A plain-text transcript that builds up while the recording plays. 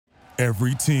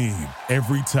Every team,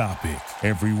 every topic,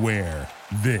 everywhere.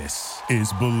 This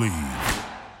is Believe.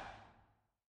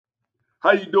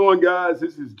 How you doing, guys?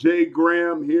 This is Jay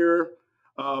Graham here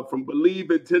from Believe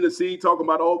in Tennessee, talking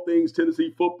about all things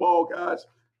Tennessee football, guys.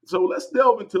 So let's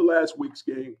delve into last week's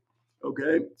game,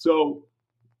 okay? So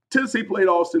Tennessee played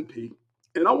Austin Peay,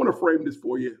 and I want to frame this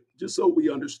for you just so we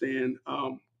understand.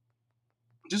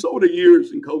 Just over the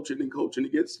years in coaching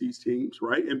against these teams,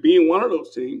 right, and being one of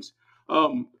those teams,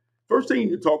 um, first thing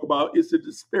you talk about is the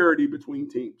disparity between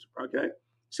teams, okay?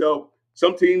 So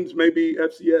some teams may be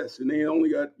FCS and they only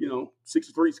got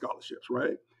 63 scholarships,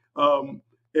 right? Um,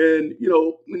 and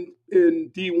in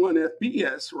D1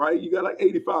 FBS, right, you got like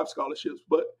 85 scholarships,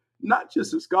 but not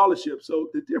just a scholarship. So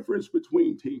the difference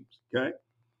between teams, okay?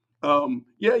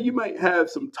 Yeah, you might have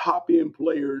some top end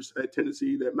players at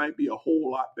Tennessee that might be a whole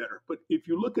lot better. But if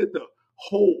you look at the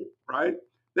whole, right,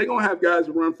 they're gonna have guys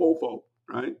that run 4-4,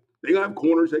 right? They're gonna have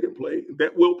corners that can play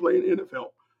that will play in the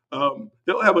NFL.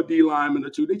 They'll have a D lineman or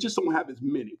two. They just don't have as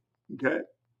many. Okay,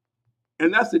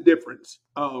 and that's the difference.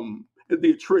 The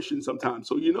attrition sometimes.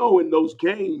 So in those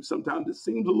games, sometimes it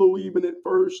seems a little even at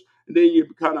first, and then you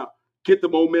kind of get the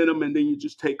momentum, and then you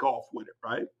just take off with it,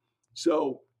 right?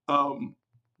 So,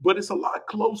 but it's a lot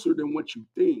closer than what you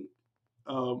think.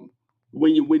 I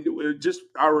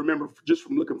remember just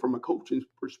from looking from a coaching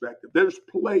perspective, there's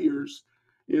players,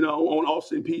 on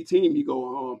Austin Peay team, you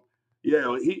go,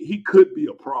 yeah, he could be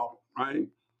a problem, right?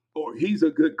 Or he's a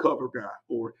good cover guy,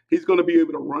 or he's going to be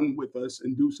able to run with us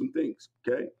and do some things.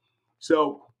 Okay,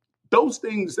 so those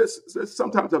things, that's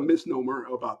sometimes a misnomer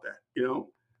about that.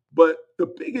 But the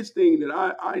biggest thing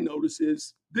that I notice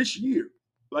is this year,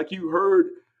 like you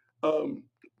heard um,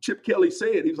 Chip Kelly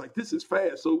say it, he was like, "This is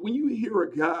fast." So when you hear a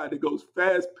guy that goes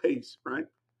fast pace, right?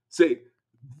 Say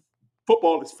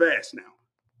football is fast now.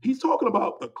 He's talking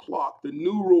about the clock, the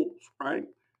new rules, right?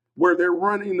 Where they're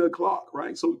running the clock,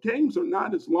 right? So games are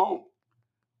not as long,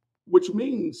 which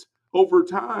means over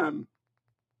time,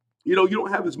 you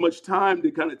don't have as much time to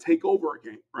kind of take over a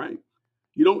game, right?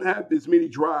 You don't have as many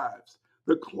drives.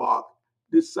 The clock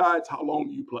decides how long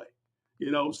you play.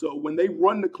 So when they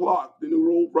run the clock, the new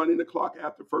rule running the clock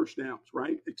after first downs,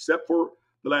 right? Except for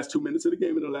the last 2 minutes of the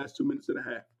game and the last 2 minutes of the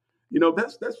half.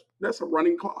 That's a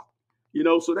running clock.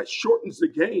 So that shortens the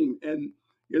game. And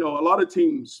a lot of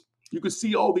teams, you could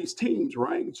see all these teams,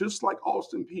 right? Just like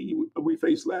Austin Peay we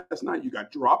faced last night. You got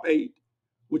drop 8,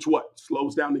 which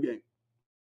slows down the game,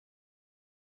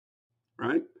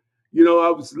 right? I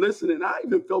was listening. I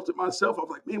even felt it myself. I was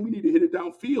like, man, we need to hit it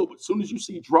downfield. But as soon as you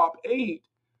see drop 8,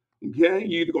 okay,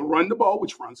 you're either going to run the ball,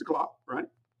 which runs the clock, right?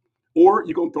 Or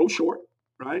you're going to throw short,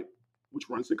 right? Which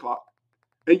runs the clock.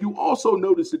 And you also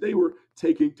notice that they were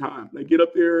taking time. They get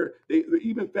up there,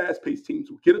 even fast-paced teams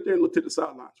will get up there and look to the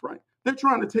sidelines, right? They're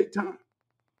trying to take time.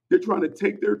 They're trying to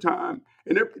take their time.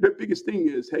 And their biggest thing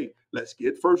is, hey, let's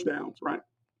get first downs, right?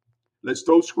 Let's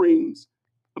throw screens.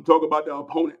 I'm talking about the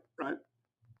opponent, right?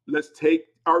 Let's take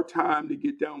our time to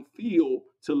get downfield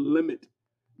to limit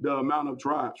the amount of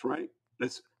drives, right?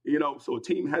 So a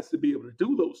team has to be able to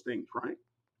do those things, right?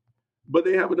 But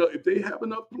if they have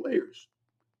enough players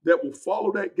that will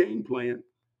follow that game plan,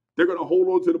 they're going to hold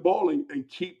on to the ball and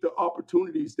keep the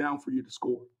opportunities down for you to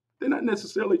score. They're not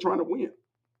necessarily trying to win.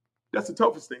 That's the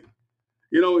toughest thing.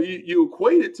 You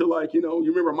equate it to you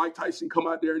remember Mike Tyson come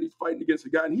out there and he's fighting against a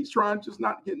guy and he's trying just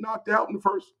not to get knocked out in the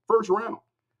first round.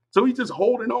 So he's just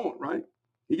holding on, right?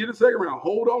 He get a second round,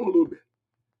 hold on a little bit.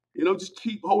 Just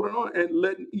keep holding on and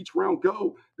letting each round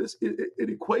go.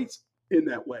 It equates in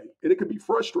that way, and it can be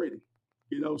frustrating.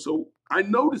 So I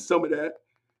noticed some of that,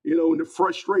 in the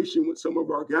frustration with some of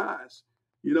our guys,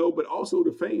 but also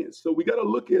the fans. So we got to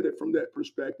look at it from that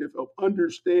perspective of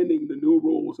understanding the new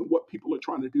rules and what people are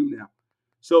trying to do now.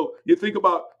 So you think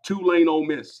about Tulane, Ole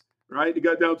Miss, right? They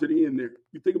got down to the end there.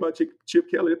 You think about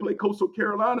Chip Kelly. They played Coastal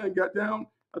Carolina and got down.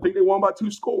 I think they won by 2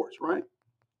 scores, right?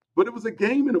 But it was a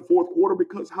game in the fourth quarter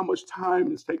because how much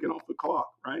time is taken off the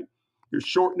clock, right? You're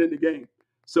shortening the game.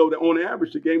 So that on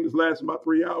average, the game is lasting about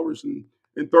 3 hours and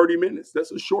 30 minutes.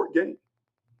 That's a short game.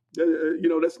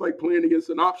 That's like playing against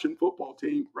an option football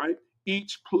team, right?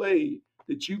 Each play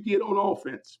that you get on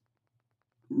offense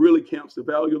really counts. The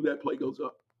value of that play goes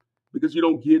up because you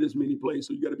don't get as many plays.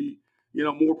 So you got to be,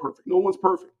 more perfect. No one's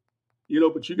perfect,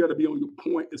 but you got to be on your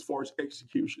point as far as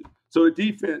execution. So the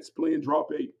defense playing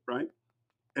drop 8, right?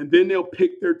 And then they'll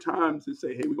pick their times and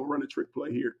say, hey, we're going to run a trick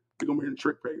play here. We're going to run a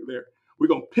trick play there. We're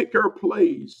going to pick our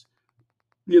plays,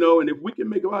 and if we can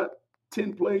make about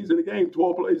 10 plays in a game,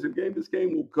 12 plays in a game, this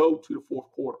game will go to the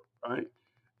fourth quarter, right?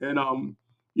 And,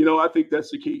 I think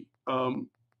that's the key.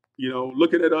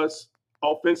 Looking at us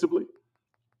offensively,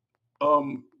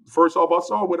 First off, I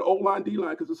saw with O-line,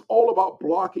 D-line, because it's all about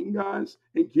blocking guys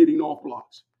and getting off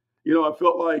blocks. I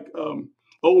felt like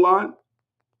O-line,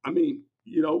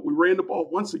 we ran the ball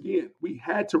once again. We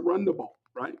had to run the ball,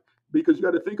 right? Because you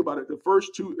got to think about it. The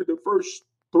first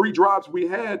three drives we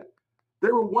had,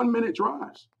 they were 1 minute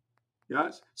drives,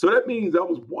 guys. So that means I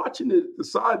was watching the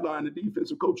sideline, the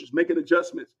defensive coaches making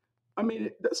adjustments.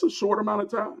 That's a short amount of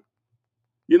time.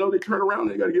 They turn around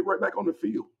and they got to get right back on the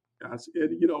field, guys.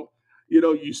 And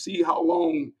you see how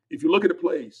long. If you look at the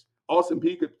plays, Austin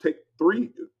Peay could take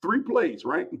three plays,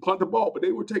 right, and punt the ball, but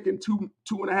they were taking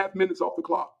 2.5 minutes off the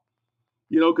clock.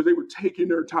 Because they were taking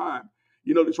their time,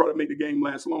 to try to make the game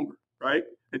last longer, right?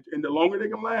 And the longer they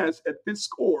can last at this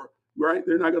score, right,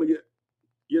 they're not going to get,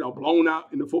 blown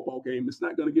out in the football game. It's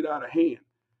not going to get out of hand,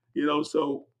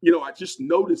 So, I just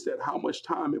noticed that how much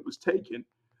time it was taking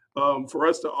for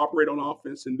us to operate on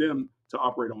offense and them to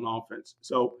operate on offense.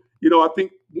 So, I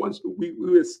think once we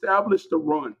established the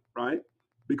run, right,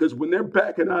 because when they're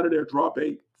backing out of their drop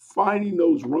eight, finding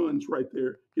those runs right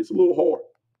there gets a little hard.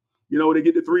 They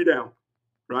get the 3 down.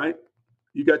 Right,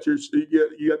 you got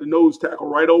the nose tackle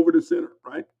right over the center,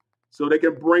 right, so they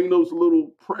can bring those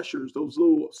little pressures, those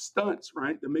little stunts,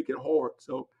 right, to make it hard.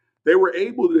 So they were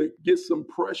able to get some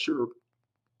pressure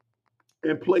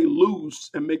and play loose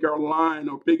and make our line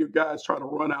or bigger guys try to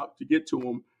run out to get to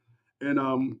them, and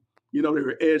they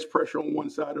were edge pressure on one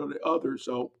side or the other.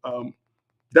 So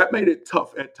that made it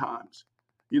tough at times,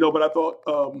 But I thought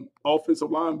offensive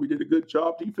line, we did a good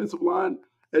job. Defensive line.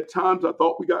 At times, I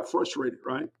thought we got frustrated,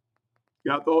 right?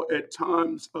 I thought at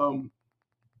times,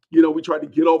 we tried to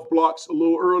get off blocks a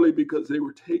little early because they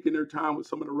were taking their time with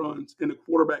some of the runs and the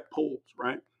quarterback pulls,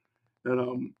 right?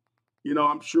 And,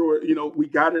 I'm sure, we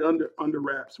got it under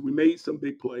wraps. We made some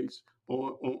big plays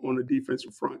on the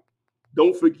defensive front.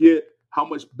 Don't forget how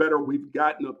much better we've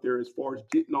gotten up there as far as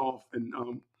getting off and,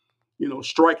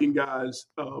 striking guys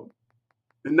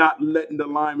and not letting the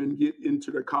linemen get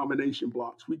into their combination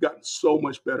blocks. We've gotten so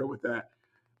much better with that.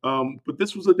 But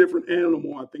this was a different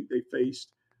animal I think they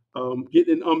faced.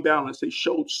 Getting unbalanced. They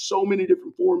showed so many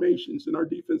different formations, and our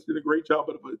defense did a great job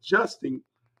of adjusting.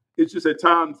 It's just at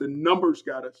times the numbers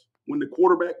got us. When the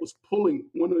quarterback was pulling,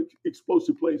 one of the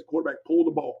explosive plays, quarterback pulled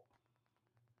the ball.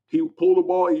 He pulled the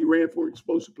ball, he ran for an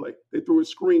explosive play. They threw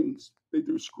screens. They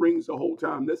threw screens the whole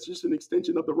time. That's just an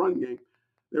extension of the run game.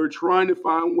 They were trying to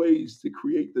find ways to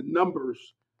create the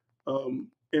numbers, and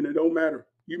it don't matter.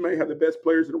 You may have the best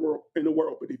players in the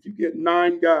world, but if you get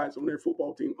 9 guys on their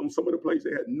football team, on some of the plays,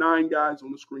 they had 9 guys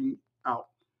on the screen out,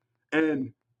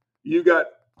 and you got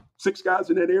 6 guys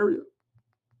in that area.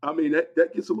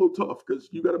 That gets a little tough because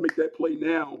you got to make that play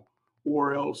now,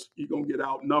 or else you're gonna get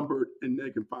outnumbered and they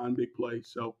can find big plays.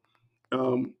 So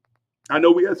I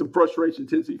know we had some frustration.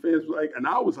 Tennessee fans were like, and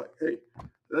I was like, hey,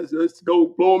 let's go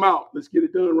blow them out. Let's get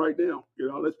it done right now.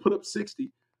 Let's put up 60,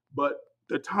 but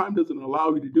the time doesn't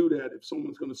allow you to do that if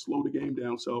someone's going to slow the game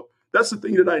down. So that's the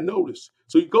thing that I noticed.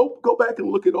 So you go back and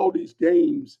look at all these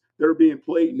games that are being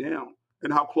played now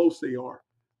and how close they are.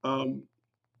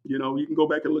 You can go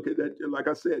back and look at that. Like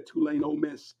I said, Tulane, Ole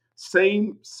Miss,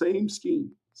 same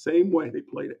scheme, same way they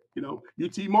played it.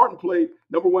 UT Martin played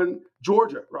number 1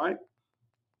 Georgia, right?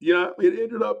 It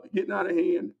ended up getting out of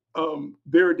hand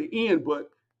there at the end. But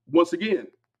once again,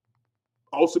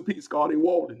 Austin Peay, Scotty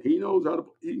Walden, he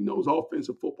knows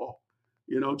offensive football.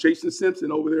 Jason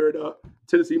Simpson over there at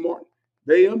Tennessee Martin,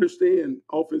 they understand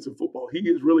offensive football. He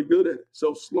is really good at it.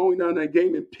 So slowing down that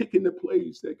game and picking the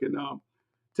plays that can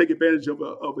take advantage of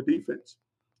a defense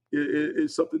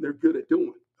is something they're good at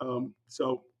doing.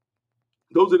 So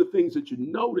those are the things that you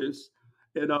notice.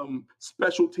 And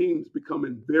special teams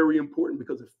becoming very important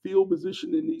because the field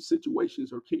position in these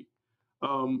situations are key.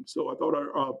 So I thought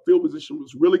our field position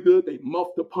was really good. They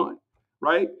muffed the punt,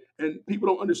 right? And people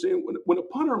don't understand when a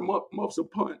punter muffs a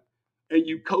punt and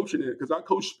you coaching it, because I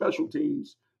coached special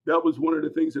teams. That was one of the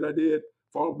things that I did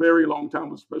for a very long time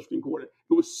with special team coordinator.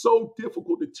 It was so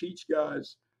difficult to teach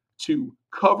guys to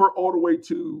cover all the way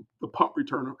to the punt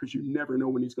returner because you never know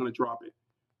when he's going to drop it.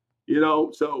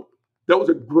 So that was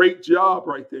a great job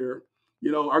right there.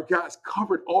 Our guys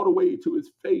covered all the way to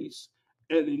his face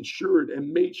and ensured and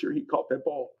made sure he caught that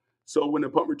ball. So when the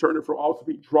punt returner for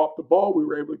Austin Peay dropped the ball, we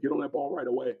were able to get on that ball right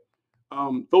away.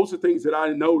 Those are things that I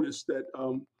noticed that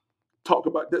talk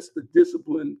about. That's the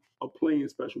discipline of playing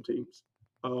special teams.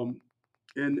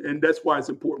 And that's why it's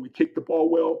important. We kick the ball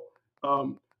well.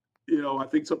 I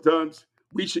think sometimes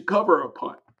we should cover a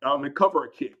punt and cover a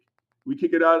kick. We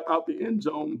kick it out the end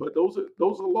zone, but those are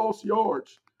lost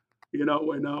yards, and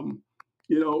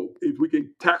if we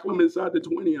can tackle them inside the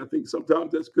 20, I think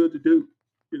sometimes that's good to do,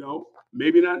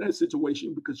 Maybe not in that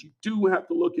situation, because you do have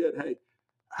to look at, hey,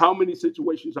 how many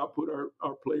situations I put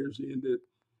our players in that,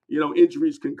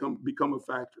 injuries can become a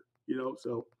factor,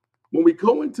 So when we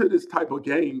go into this type of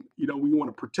game, we want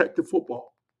to protect the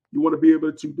football. You want to be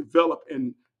able to develop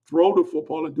and throw the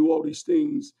football and do all these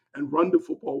things and run the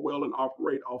football well and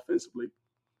operate offensively.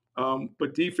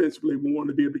 But defensively, we want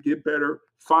to be able to get better,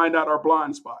 find out our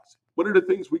blind spots. What are the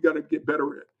things we got to get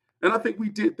better at? And I think we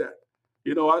did that.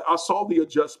 I saw the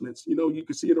adjustments. You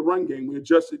can see in the run game, we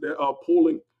adjusted the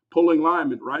pulling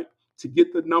linemen, right, to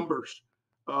get the numbers,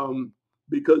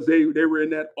 because they were in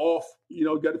that off.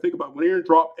 You got to think about when they're in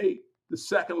drop 8, the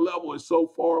second level is so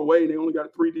far away, and they only got a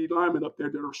 3D lineman up there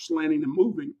that are slanting and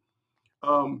moving.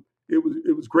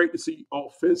 It was great to see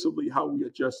offensively how we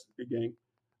adjusted the game.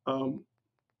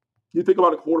 You think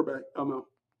about a quarterback.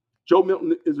 Joe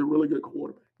Milton is a really good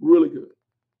quarterback, really good.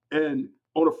 And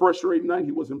on a frustrating night,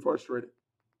 he wasn't frustrated.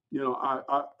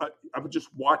 I was just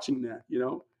watching that,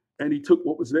 and he took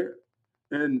what was there.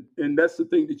 And that's the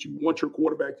thing that you want your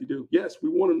quarterback to do. Yes, we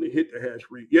want him to hit the hash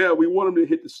read. Yeah, we want him to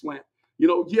hit the slant.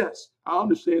 Yes, I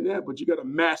understand that, but you got to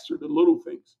master the little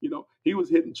things. He was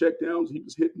hitting checkdowns. He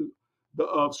was hitting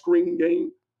the screen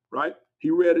game, right? He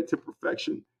read it to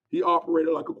perfection. He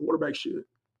operated like a quarterback should.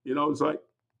 It's like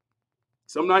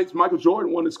some nights Michael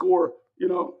Jordan wanted to score,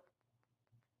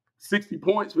 60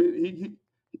 points.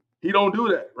 He don't do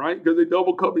that, right? Because they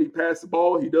double cover. He passes the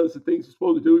ball. He does the things he's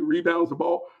supposed to do. He rebounds the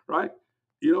ball, right?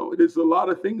 There's a lot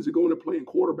of things that go into playing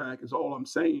quarterback is all I'm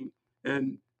saying.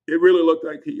 And it really looked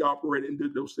like he operated and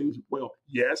did those things well.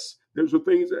 Yes, there's the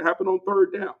things that happen on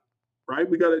third down, right?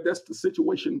 That's the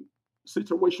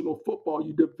situational football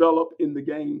you develop in the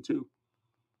game too.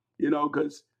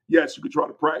 Because yes, you could try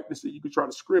to practice it, you could try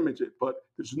to scrimmage it, but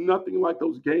there's nothing like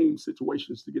those game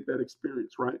situations to get that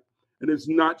experience, right? And it's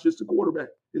not just the quarterback;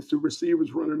 it's the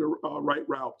receivers running the right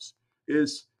routes.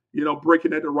 It's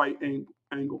breaking at the right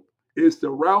angle. It's the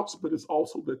routes, but it's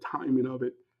also the timing of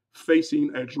it,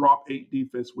 facing a drop 8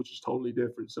 defense, which is totally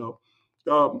different. So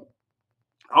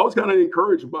I was kind of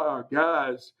encouraged by our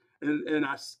guys, and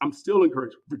I'm still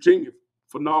encouraged. Virginia,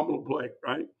 phenomenal play,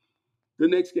 right? The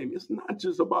next game, it's not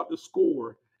just about the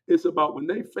score. It's about when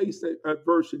they face that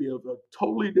adversity of a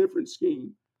totally different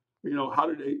scheme, how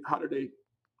did they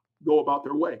go about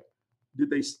their way? Did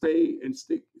they stay and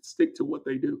stick to what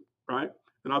they do, right?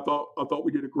 And I thought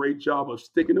we did a great job of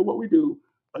sticking to what we do,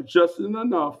 adjusting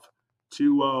enough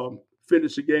to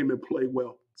finish the game and play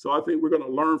well. So I think we're going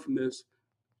to learn from this.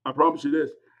 I promise you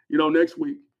this. Next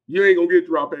week you ain't gonna get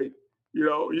drop 8.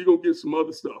 You're gonna get some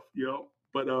other stuff.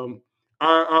 But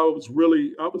I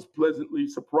was pleasantly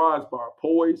surprised by our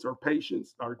poise, our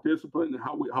patience, our discipline, and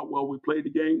how well we played the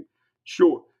game.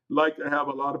 Sure, like to have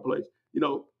a lot of plays.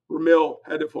 Ramel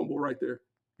had a fumble right there.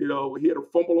 He had a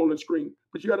fumble on the screen.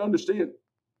 But you got to understand,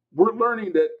 we're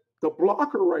learning that the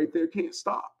blocker right there can't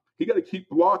stop. He got to keep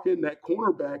blocking that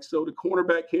cornerback so the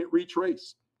cornerback can't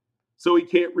retrace. So he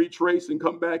can't retrace and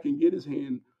come back and get his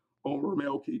hand on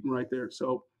Ramel Keaton right there.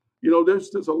 So,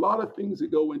 there's a lot of things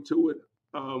that go into it.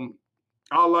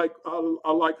 I like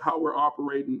how we're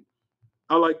operating.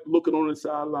 I like looking on the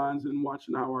sidelines and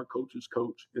watching how our coaches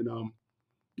coach. And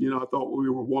I thought we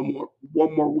were one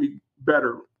more week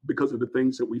better because of the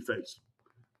things that we face.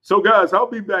 So, guys, I'll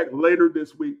be back later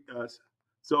this week, guys.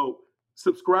 So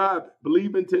subscribe,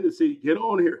 believe in Tennessee. Get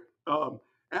on here.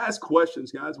 Ask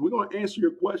questions, guys. We're going to answer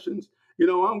your questions. I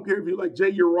don't care if you're like, Jay,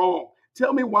 you're wrong.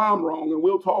 Tell me why I'm wrong, and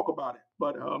we'll talk about it.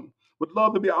 But would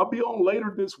love to be. I'll be on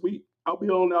later this week. I'll be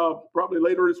on probably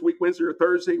later this week, Wednesday or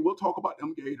Thursday. We'll talk about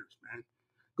them Gators, man.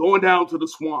 Going down to the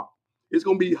swamp. It's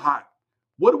going to be hot.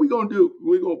 What are we going to do?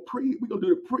 We're going to do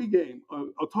the pregame.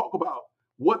 I'll talk about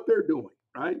what they're doing,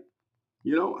 right?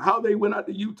 How they went out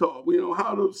to Utah.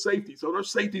 How those safeties. So their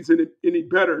safeties any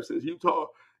better since Utah,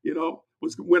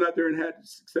 went out there and had the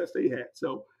success they had.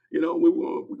 So, we're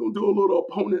going to do a little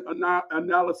opponent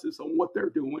analysis on what they're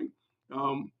doing.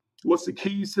 What's the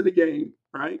keys to the game,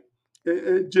 right?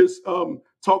 And just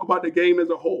talk about the game as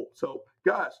a whole. So,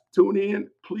 guys, tune in.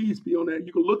 Please be on that.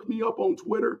 You can look me up on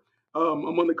Twitter.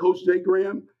 I'm on the Coach J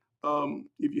Graham.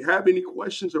 If you have any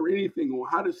questions or anything on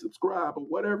how to subscribe or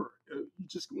whatever, you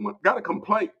just got a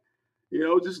complaint,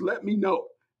 just let me know.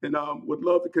 And would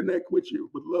love to connect with you.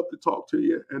 Would love to talk to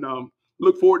you. And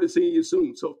look forward to seeing you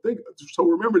soon. So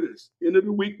remember this. End of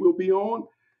the week we'll be on.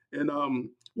 And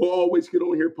we'll always get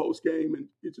on here post-game and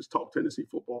just talk Tennessee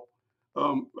football.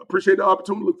 Appreciate the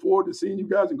opportunity. Look forward to seeing you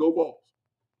guys, and go Vols.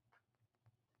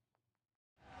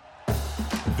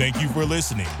 Thank you for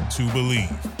listening to Believe.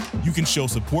 You can show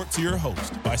support to your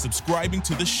host by subscribing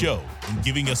to the show and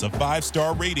giving us a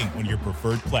 5-star rating on your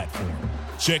preferred platform.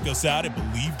 Check us out at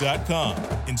Believe.com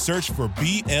and search for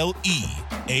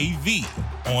BLEAV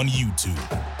on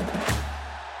YouTube.